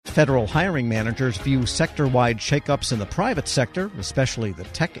Federal hiring managers view sector-wide shakeups in the private sector, especially the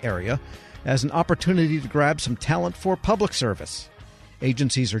tech area, as an opportunity to grab some talent for public service.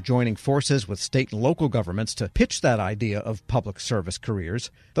 Agencies are joining forces with state and local governments to pitch that idea of public service careers.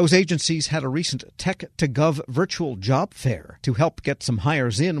 Those agencies had a recent Tech-to-Gov virtual job fair to help get some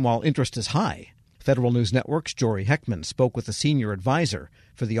hires in while interest is high. Federal News Network's Jory Heckman spoke with a senior advisor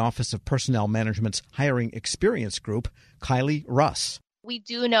for the Office of Personnel Management's Hiring Experience Group, Kylie Russ. We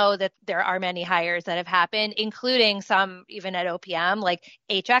do know that there are many hires that have happened, including some even at OPM, like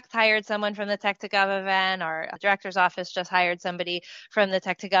HX hired someone from the Tech-to-Gov event. Our director's office just hired somebody from the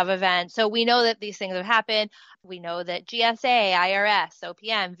Tech-to-Gov event. So we know that these things have happened. We know that GSA, IRS,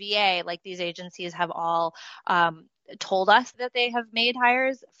 OPM, VA, like these agencies have all told us that they have made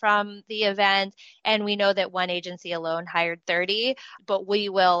hires from the event. And we know that one agency alone hired 30, but we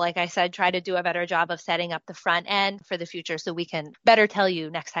will, like I said, try to do a better job of setting up the front end for the future so we can better tell you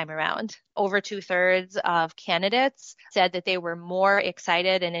next time around. Over 2/3 of candidates said that they were more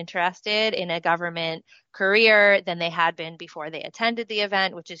excited and interested in a government career than they had been before they attended the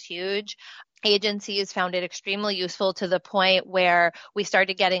event, which is huge. Agencies found it extremely useful to the point where we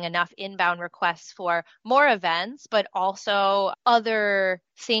started getting enough inbound requests for more events, but also other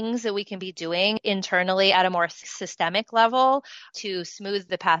things that we can be doing internally at a more systemic level to smooth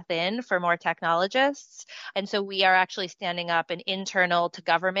the path in for more technologists. And so we are actually standing up an internal to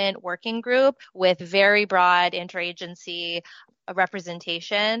government working group with very broad interagency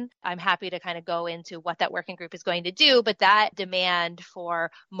representation. I'm happy to kind of go into what that working group is going to do, but that demand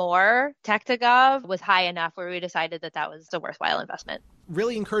for more tech-to-gov was high enough where we decided that that was a worthwhile investment.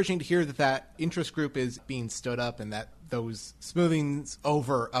 Really encouraging to hear that that interest group is being stood up and that those smoothings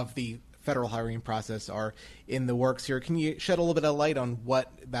over of the federal hiring process are in the works here. Can you shed a little bit of light on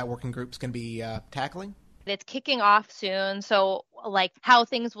what that working group's going to be tackling? It's kicking off soon. So like how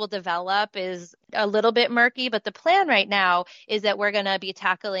things will develop is a little bit murky, but the plan right now is that we're going to be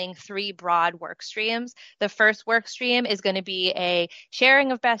tackling 3 broad work streams. The first work stream is going to be a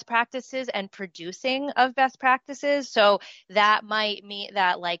sharing of best practices and producing of best practices. So that might mean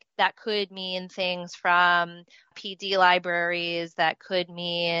that that could mean things from PD libraries, that could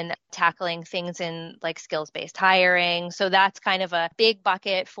mean tackling things in like skills-based hiring. So that's kind of a big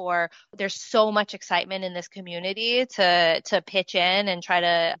bucket for, there's so much excitement in this community to pitch in and try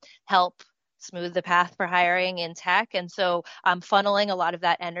to help smooth the path for hiring in tech. And so I'm funneling a lot of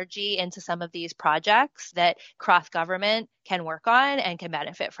that energy into some of these projects that cross-government can work on and can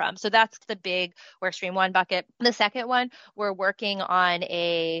benefit from. So that's the big workstream one bucket. The second one, we're working on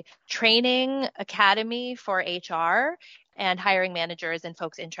a training academy for HR and hiring managers and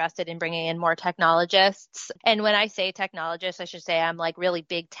folks interested in bringing in more technologists. And when I say technologists, I should say I'm like really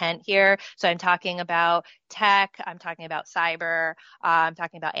big tent here. So I'm talking about tech, I'm talking about cyber, I'm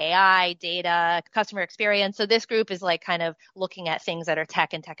talking about AI, data, customer experience. So this group is like kind of looking at things that are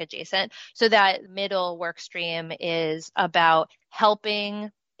tech and tech adjacent. So that middle work stream is about helping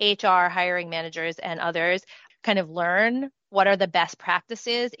HR, hiring managers, and others kind of learn what are the best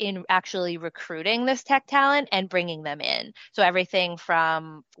practices in actually recruiting this tech talent and bringing them in. So everything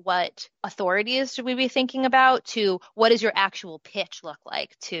from what authorities should we be thinking about to what does your actual pitch look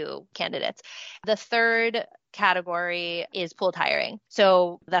like to candidates. The third category is pooled hiring.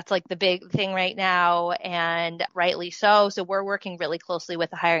 So that's like the big thing right now, and rightly so. So we're working really closely with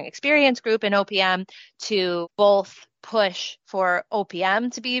the hiring experience group in OPM to both push for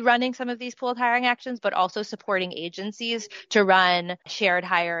OPM to be running some of these pooled hiring actions, but also supporting agencies to run shared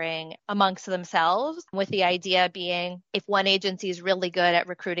hiring amongst themselves, with the idea being if one agency is really good at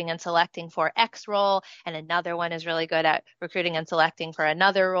recruiting and selecting for X role and another one is really good at recruiting and selecting for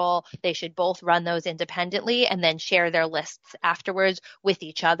another role, they should both run those independently and then share their lists afterwards with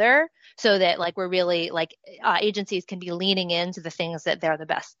each other, so that like we're really like agencies can be leaning into the things that they're the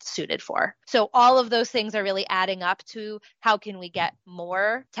best suited for. So all of those things are really adding up to how can we get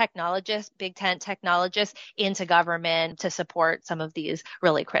more technologists, big tent technologists into government to support some of these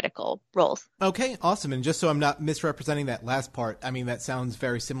really critical roles. Okay, awesome. And just so I'm not misrepresenting that last part, I mean, that sounds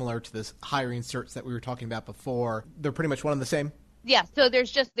very similar to this hiring certs that we were talking about before. They're pretty much one and the same? Yeah, so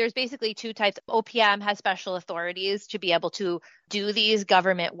there's basically 2 types. OPM has special authorities to be able to do these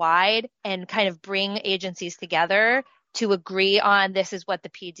government-wide and kind of bring agencies together to agree on this is what the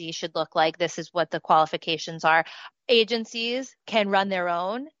PD should look like, this is what the qualifications are. Agencies can run their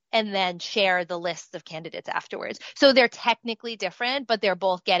own and then share the lists of candidates afterwards. So they're technically different, but they're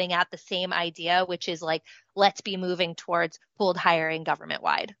both getting at the same idea, which is like, let's be moving towards pooled hiring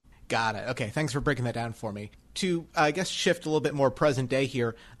government-wide. Got it. Okay, thanks for breaking that down for me. To, I guess, shift a little bit more present day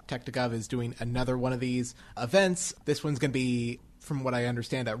here, Tech2Gov is doing another one of these events. This one's going to be from what I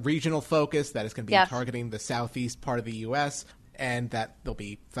understand, a regional focus that is going to be targeting the southeast part of the U.S., and that there'll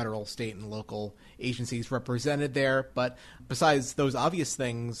be federal, state, and local agencies represented there. But besides those obvious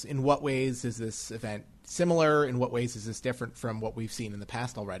things, in what ways is this event similar? In what ways is this different from what we've seen in the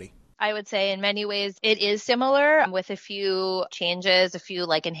past already? I would say in many ways it is similar with a few changes, a few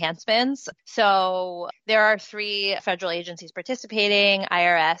enhancements. So there are 3 federal agencies participating,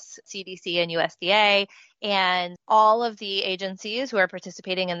 IRS, CDC, and USDA. And all of the agencies who are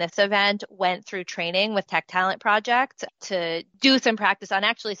participating in this event went through training with Tech Talent Project to do some practice on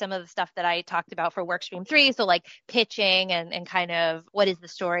actually some of the stuff that I talked about for Workstream 3. So pitching and kind of what is the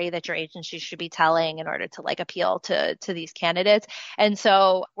story that your agency should be telling in order to appeal to these candidates. And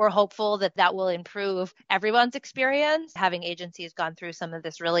so we're hopeful that that will improve everyone's experience, having agencies gone through some of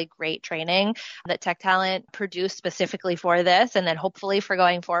this really great training that Tech Talent produced specifically for this, and then hopefully for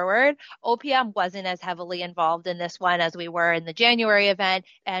going forward. OPM wasn't as heavily involved in this one as we were in the January event,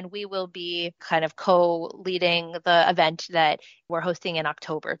 and we will be kind of co-leading the event that we're hosting in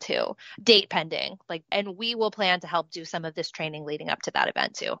October too, date pending. And we will plan to help do some of this training leading up to that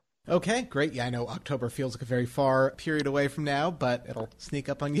event too. Okay, great. Yeah, I know October feels like a very far period away from now, but it'll sneak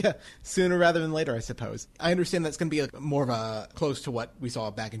up on you sooner rather than later, I suppose. I understand that's going to be more of a close to what we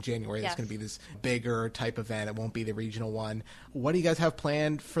saw back in January. Yes. It's going to be this bigger type event. It won't be the regional one. What do you guys have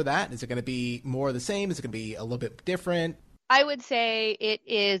planned for that? Is it going to be more of the same? Is it going to be a little bit different? I would say it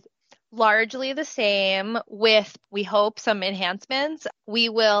is largely the same with, we hope, some enhancements. We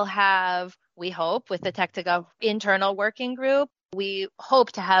will have, we hope, with the Tech2Gov internal working group, we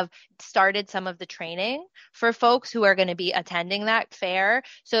hope to have started some of the training for folks who are going to be attending that fair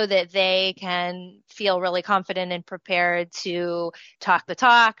so that they can feel really confident and prepared to talk the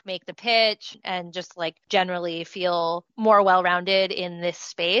talk, make the pitch, and just generally feel more well-rounded in this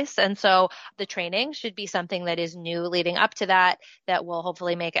space. And so the training should be something that is new leading up to that will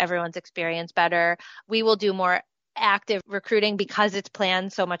hopefully make everyone's experience better. We will do more active recruiting because it's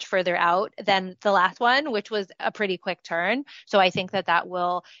planned so much further out than the last one, which was a pretty quick turn. So I think that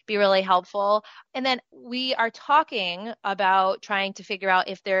will be really helpful. And then we are talking about trying to figure out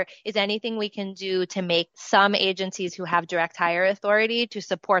if there is anything we can do to make some agencies who have direct hire authority to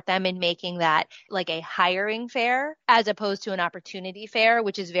support them in making that a hiring fair as opposed to an opportunity fair,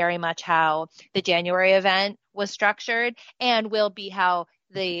 which is very much how the January event was structured and will be how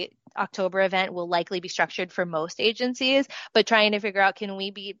the October event will likely be structured for most agencies, but trying to figure out, can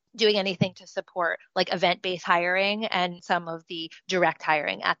we be doing anything to support event-based hiring and some of the direct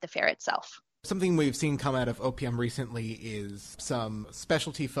hiring at the fair itself? Something we've seen come out of OPM recently is some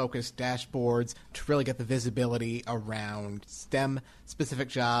specialty-focused dashboards to really get the visibility around STEM-specific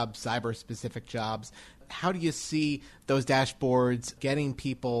jobs, cyber-specific jobs. How do you see those dashboards getting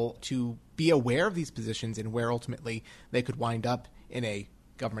people to be aware of these positions and where ultimately they could wind up in a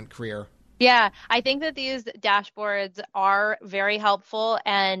government career? Yeah, I think that these dashboards are very helpful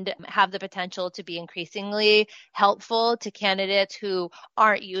and have the potential to be increasingly helpful to candidates who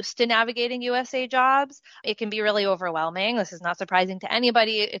aren't used to navigating USA jobs. It can be really overwhelming. This is not surprising to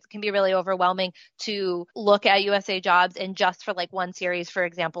anybody. It can be really overwhelming to look at USA jobs and just for one series, for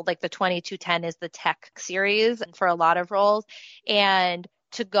example, the 2210 is the tech series for a lot of roles. And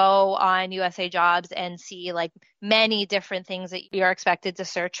to go on USA Jobs and see many different things that you're expected to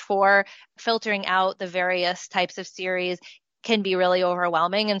search for, filtering out the various types of series can be really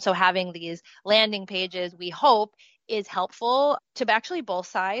overwhelming. And so having these landing pages, we hope, is helpful to actually both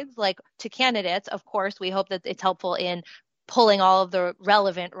sides. To candidates, of course, we hope that it's helpful in pulling all of the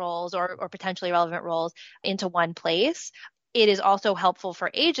relevant roles or potentially relevant roles into one place. It is also helpful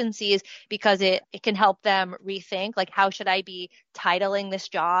for agencies because it can help them rethink, how should I be titling this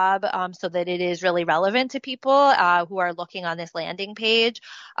job so that it is really relevant to people who are looking on this landing page.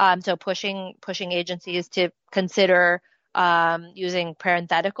 So pushing agencies to consider using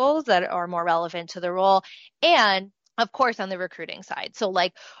parentheticals that are more relevant to the role. And of course, on the recruiting side. So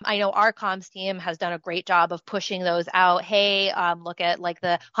I know our comms team has done a great job of pushing those out. Hey, look at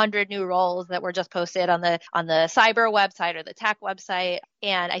the 100 new roles that were just posted on the cyber website or the tech website.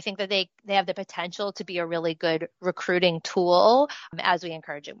 And I think that they have the potential to be a really good recruiting tool as we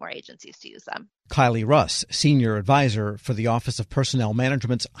encourage more agencies to use them. Kylie Russ, Senior Advisor for the Office of Personnel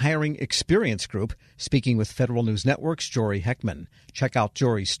Management's Hiring Experience Group, speaking with Federal News Network's Jory Heckman. Check out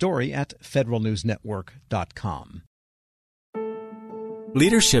Jory's story at federalnewsnetwork.com.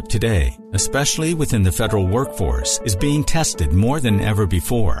 Leadership today, especially within the federal workforce, is being tested more than ever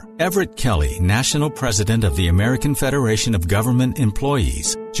before. Everett Kelly, National President of the American Federation of Government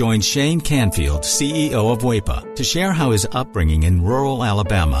Employees, Join Shane Canfield, CEO of WEPA, to share how his upbringing in rural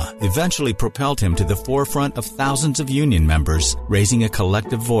Alabama eventually propelled him to the forefront of thousands of union members, raising a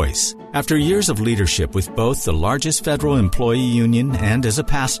collective voice. After years of leadership with both the largest federal employee union and as a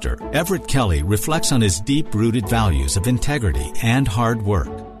pastor, Everett Kelly reflects on his deep-rooted values of integrity and hard work.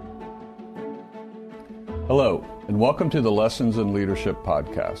 Hello, and welcome to the Lessons in Leadership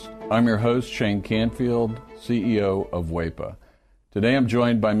podcast. I'm your host, Shane Canfield, CEO of WEPA. Today I'm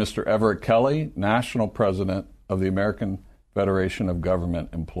joined by Mr. Everett Kelly, National President of the American Federation of Government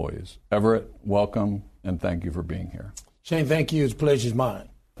Employees. Everett, welcome, and thank you for being here. Shane, thank you. It's a pleasure's mine.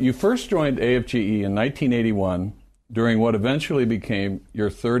 You first joined AFGE in 1981 during what eventually became your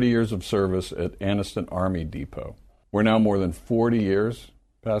 30 years of service at Anniston Army Depot. We're now more than 40 years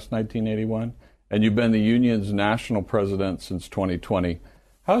past 1981, and you've been the union's national president since 2020.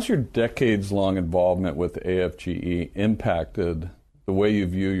 How's your decades-long involvement with AFGE impacted the way you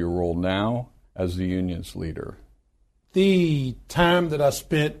view your role now as the union's leader? The time that I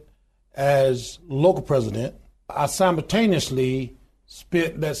spent as local president, I simultaneously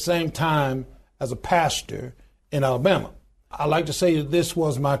spent that same time as a pastor in Alabama. I like to say that this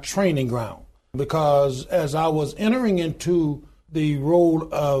was my training ground because as I was entering into the role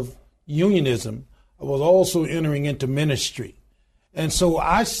of unionism, I was also entering into ministry. And so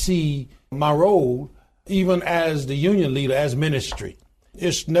I see my role, even as the union leader, as ministry.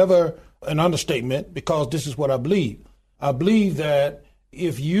 It's never an understatement because this is what I believe. I believe that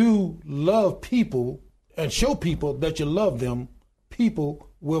if you love people and show people that you love them, people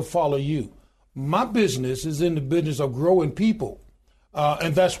will follow you. My business is in the business of growing people,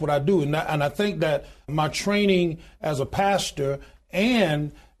 and that's what I do. And I think that my training as a pastor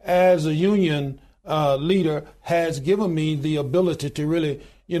and as a union leader has given me the ability to really,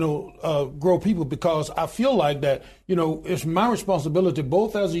 grow people because I feel like that, it's my responsibility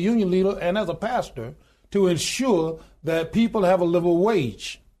both as a union leader and as a pastor to ensure that people have a livable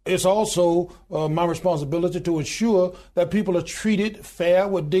wage. It's also my responsibility to ensure that people are treated fair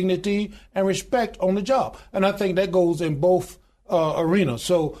with dignity and respect on the job. And I think that goes in both arenas.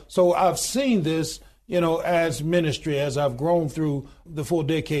 So I've seen this, as ministry, as I've grown through the 4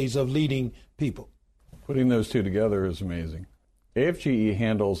 decades of leading people. Putting those two together is amazing. AFGE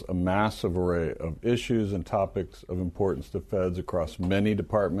handles a massive array of issues and topics of importance to feds across many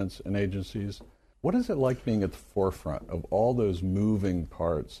departments and agencies. What is it like being at the forefront of all those moving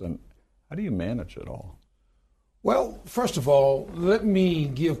parts, and how do you manage it all? Well, first of all, let me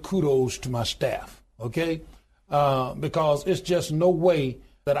give kudos to my staff, okay? Because it's just no way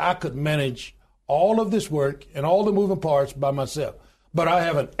that I could manage all of this work and all the moving parts by myself. But I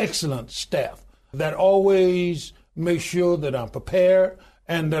have an excellent staff that always makes sure that I'm prepared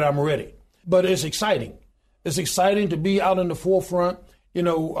and that I'm ready. But it's exciting. It's exciting to be out in the forefront,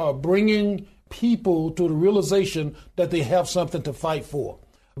 bringing people to the realization that they have something to fight for.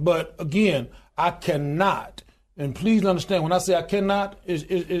 But again, I cannot, and please understand, when I say I cannot,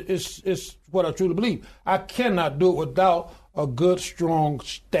 it's what I truly believe. I cannot do it without a good, strong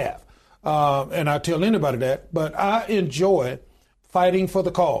staff. And I tell anybody that, but I enjoy fighting for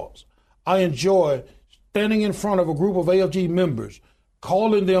the cause. I enjoy standing in front of a group of AFG members,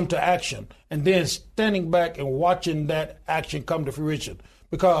 calling them to action, and then standing back and watching that action come to fruition.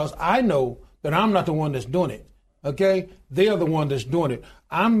 Because I know that I'm not the one that's doing it, okay? They are the one that's doing it.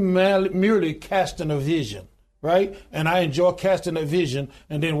 I'm merely casting a vision, right? And I enjoy casting a vision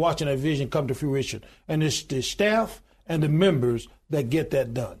and then watching that vision come to fruition. And it's the staff and the members that get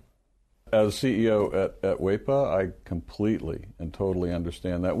that done. As CEO at WEPA, I completely and totally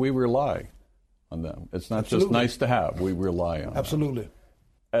understand that. We rely on them. It's not Absolutely. Just nice to have. We rely on Absolutely. them.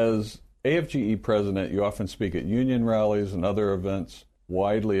 As AFGE president, you often speak at union rallies and other events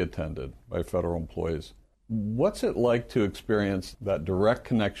widely attended by federal employees. What's it like to experience that direct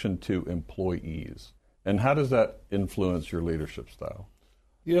connection to employees? And how does that influence your leadership style?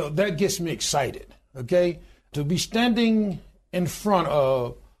 That gets me excited, okay? To be standing in front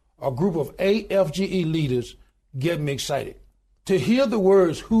of a group of AFGE leaders get me excited. To hear the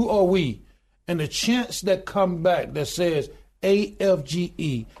words, who are we? And the chants that come back that says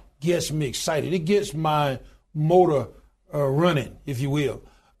AFGE gets me excited. It gets my motor running, if you will.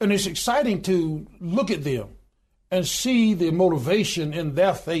 And it's exciting to look at them and see the motivation in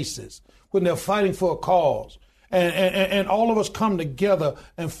their faces when they're fighting for a cause. And all of us come together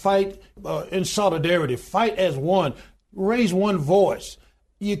and fight in solidarity, fight as one, raise one voice.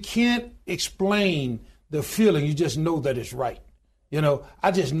 You can't explain the feeling. You just know that it's right.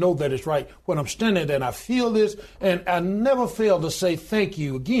 I just know that it's right when I'm standing there and I feel this, and I never fail to say thank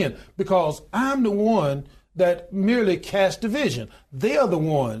you again, because I'm the one that merely cast division. They are the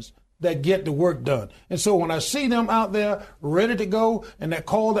ones that get the work done. And so when I see them out there ready to go and that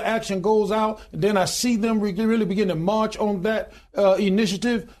call to action goes out, and then I see them really begin to march on that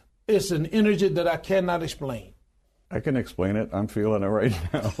initiative, it's an energy that I cannot explain. I can explain it. I'm feeling it right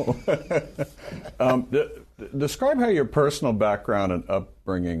now. Describe how your personal background and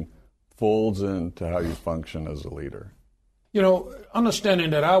upbringing folds into how you function as a leader. You know,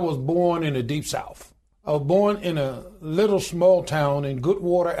 understanding that I was born in the Deep South. I was born in a little small town in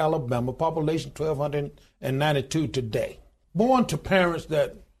Goodwater, Alabama, population 1,292 today. Born to parents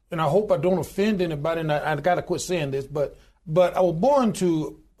that, and I hope I don't offend anybody, and I got to quit saying this, but I was born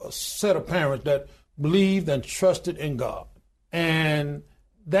to a set of parents that believed and trusted in God. And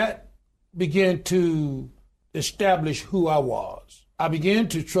that began to establish who I was. I began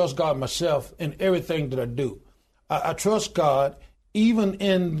to trust God myself in everything that I do. I trust God even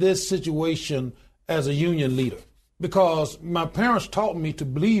in this situation as a union leader, because my parents taught me to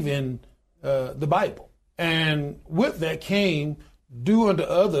believe in the Bible. And with that came, do unto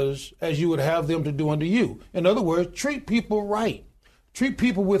others as you would have them to do unto you. In other words, treat people right. Treat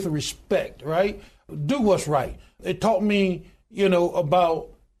people with respect, right? Do what's right. It taught me, about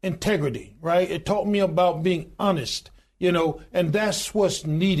integrity, right? It taught me about being honest, and that's what's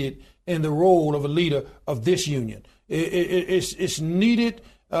needed in the role of a leader of this union. It's needed.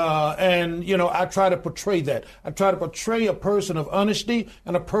 And I try to portray that. I try to portray a person of honesty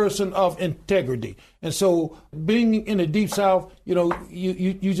and a person of integrity. And so being in the Deep South,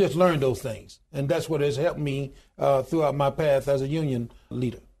 you just learn those things. And that's what has helped me throughout my path as a union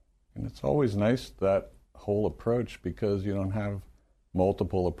leader. And it's always nice, that whole approach, because you don't have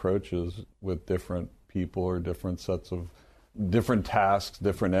multiple approaches with different people or different sets of different tasks,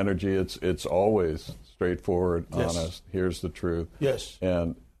 different energy. It's always straightforward, yes. Honest. Here's the truth. Yes.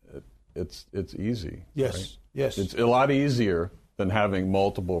 And it's easy. Yes. Right? Yes. It's a lot easier than having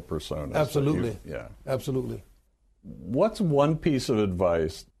multiple personas. Absolutely. Yeah. Absolutely. What's one piece of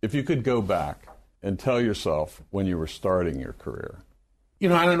advice, if you could go back and tell yourself when you were starting your career?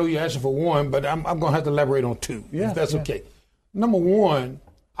 I don't know you're asking for one, but I'm going to have to elaborate on two, if that's okay. Number one,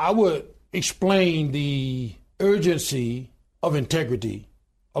 I would explain the urgency of integrity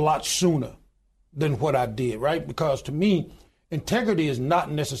a lot sooner than what I did, right? Because to me, integrity is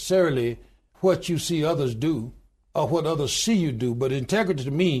not necessarily what you see others do or what others see you do, but integrity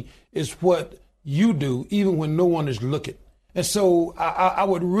to me is what you do even when no one is looking. And so I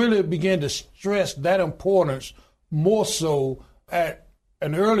would really begin to stress that importance more so at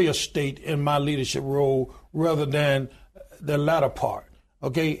an earlier state in my leadership role rather than the latter part.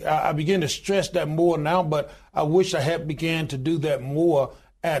 Okay, I begin to stress that more now, but I wish I had began to do that more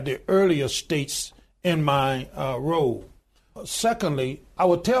at the earlier states in my role. Secondly, I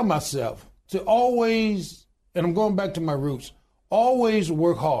would tell myself to always, and I'm going back to my roots, always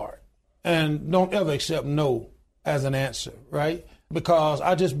work hard and don't ever accept no as an answer, right? Because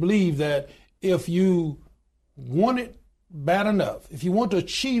I just believe that if you want it bad enough, if you want to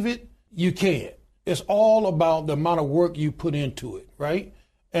achieve it, you can. It's all about the amount of work you put into it, right?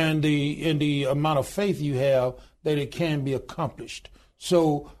 And the amount of faith you have that it can be accomplished.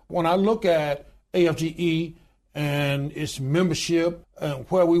 So when I look at AFGE and its membership and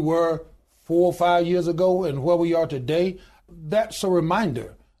where we were 4 or 5 years ago and where we are today, that's a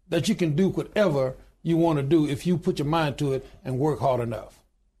reminder that you can do whatever you want to do if you put your mind to it and work hard enough.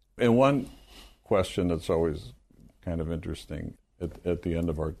 And one question that's always kind of interesting at the end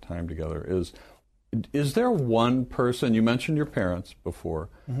of our time together is there one person, you mentioned your parents before,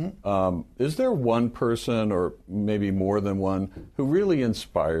 is there one person or maybe more than one who really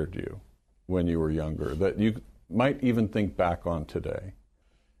inspired you when you were younger that you might even think back on today?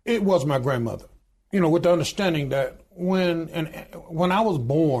 It was my grandmother, with the understanding that when I was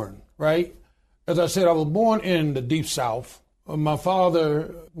born, right, as I said, I was born in the Deep South. My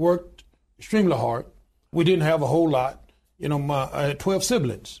father worked extremely hard. We didn't have a whole lot. I had 12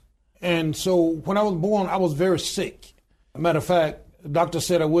 siblings. And so when I was born, I was very sick. Matter of fact, the doctor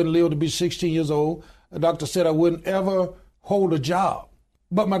said I wouldn't live to be 16 years old. The doctor said I wouldn't ever hold a job.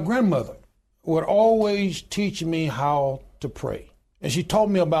 But my grandmother would always teach me how to pray. And she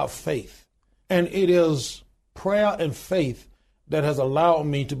taught me about faith. And it is prayer and faith that has allowed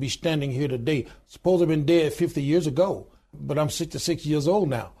me to be standing here today. Suppose I've been dead 50 years ago, but I'm 66 years old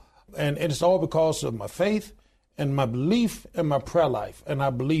now. And it's all because of my faith and my belief and my prayer life. And I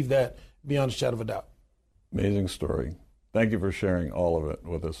believe that beyond a shadow of a doubt. Amazing story. Thank you for sharing all of it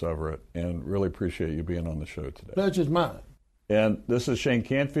with us, Everett, and really appreciate you being on the show today. Pleasure's mine. And this is Shane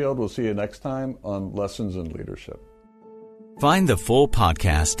Canfield. We'll see you next time on Lessons in Leadership. Find the full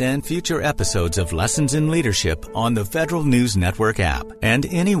podcast and future episodes of Lessons in Leadership on the Federal News Network app and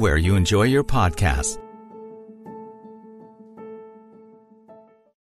anywhere you enjoy your podcasts.